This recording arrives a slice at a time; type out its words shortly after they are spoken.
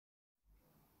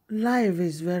Life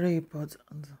is very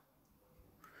important.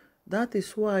 That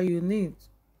is why you need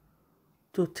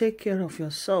to take care of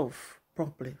yourself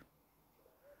properly.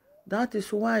 That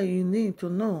is why you need to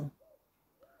know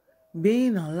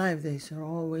being alive, there is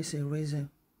always a reason.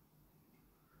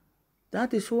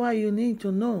 That is why you need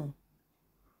to know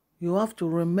you have to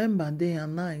remember day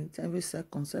and night, every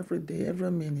second, every day,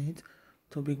 every minute,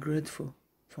 to be grateful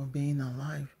for being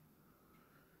alive.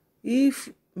 If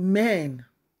men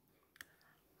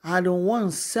are the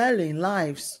ones selling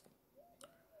lives,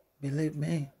 believe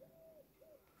me,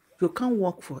 you can't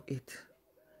work for it.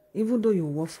 Even though you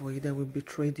work for it, they will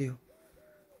betray you.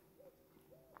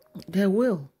 They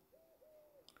will.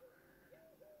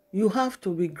 You have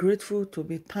to be grateful, to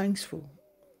be thankful,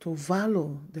 to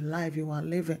value the life you are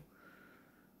living.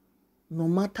 No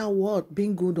matter what,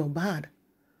 being good or bad,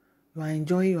 you are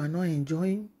enjoying, you are not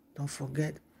enjoying, don't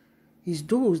forget. It's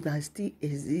those that still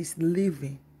exist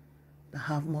living that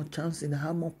have more chances, that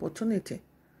have more opportunity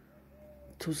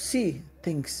to see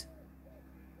things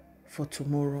for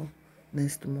tomorrow,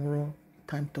 next tomorrow,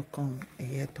 time to come, a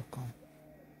year to come.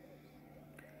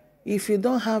 If you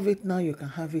don't have it now, you can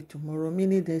have it tomorrow,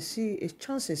 meaning they see a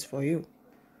chances for you.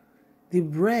 The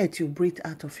breath you breathe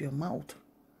out of your mouth,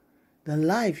 the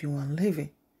life you are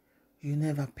living, you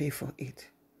never pay for it.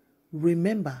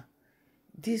 Remember,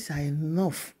 these are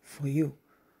enough for you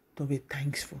to be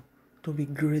thankful, to be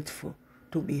grateful,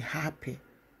 to be happy.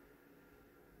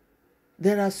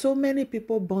 There are so many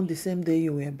people born the same day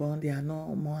you were born, they are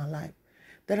no more alive.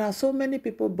 There are so many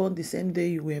people born the same day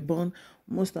you were born,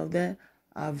 most of them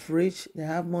have rich, they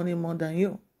have money more than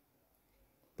you.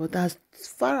 But as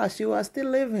far as you are still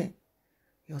living,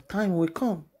 your time will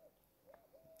come.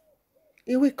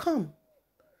 It will come.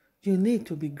 You need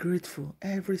to be grateful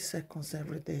every second,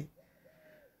 every day.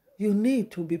 You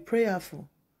need to be prayerful.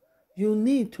 You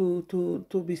need to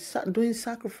be doing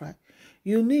sacrifice.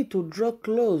 You need to draw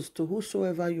close to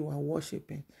whosoever you are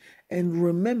worshiping. And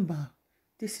remember,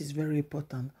 this is very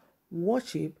important.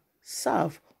 Worship,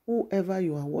 serve whoever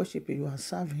you are worshiping, you are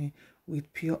serving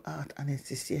with pure heart and a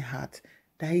sincere heart.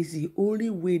 That is the only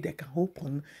way that can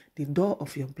open the door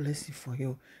of your blessing for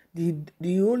you.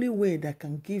 The only way that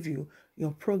can give you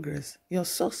your progress, your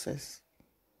success.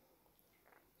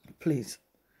 Please.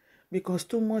 Because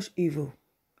too much evil,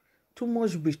 too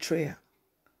much betrayal,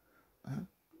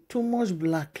 too much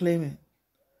blackmailing,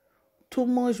 too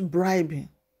much bribing.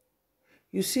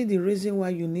 You see the reason why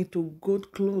you need to go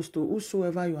close to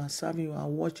whosoever you are serving, you are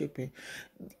worshiping.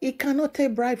 He cannot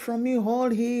take bribe from you all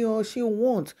he or she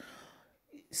wants.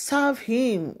 Serve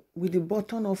him with the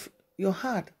bottom of your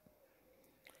heart.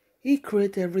 He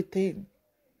created everything.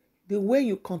 The way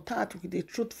you contact with a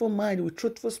truthful mind, with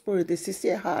truthful spirit, a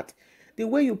sincere heart, the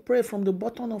way you pray from the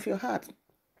bottom of your heart,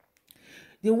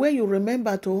 the way you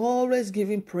remember to always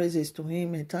giving praises to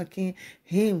him and thanking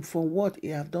him for what he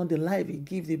have done, the life he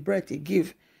give, the breath he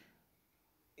give,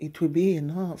 it will be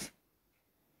enough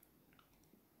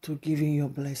to give you your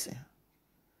blessing.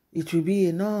 It will be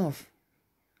enough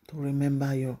to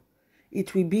remember you.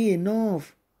 It will be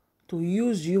enough to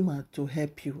use human to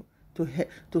help you,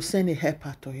 to send a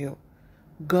helper to you.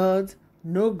 God,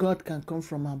 no God can come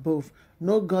from above.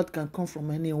 No God can come from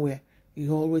anywhere. He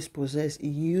always possesses, he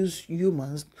uses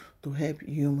humans to help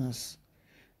humans.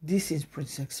 This is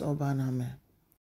Princess Urbana.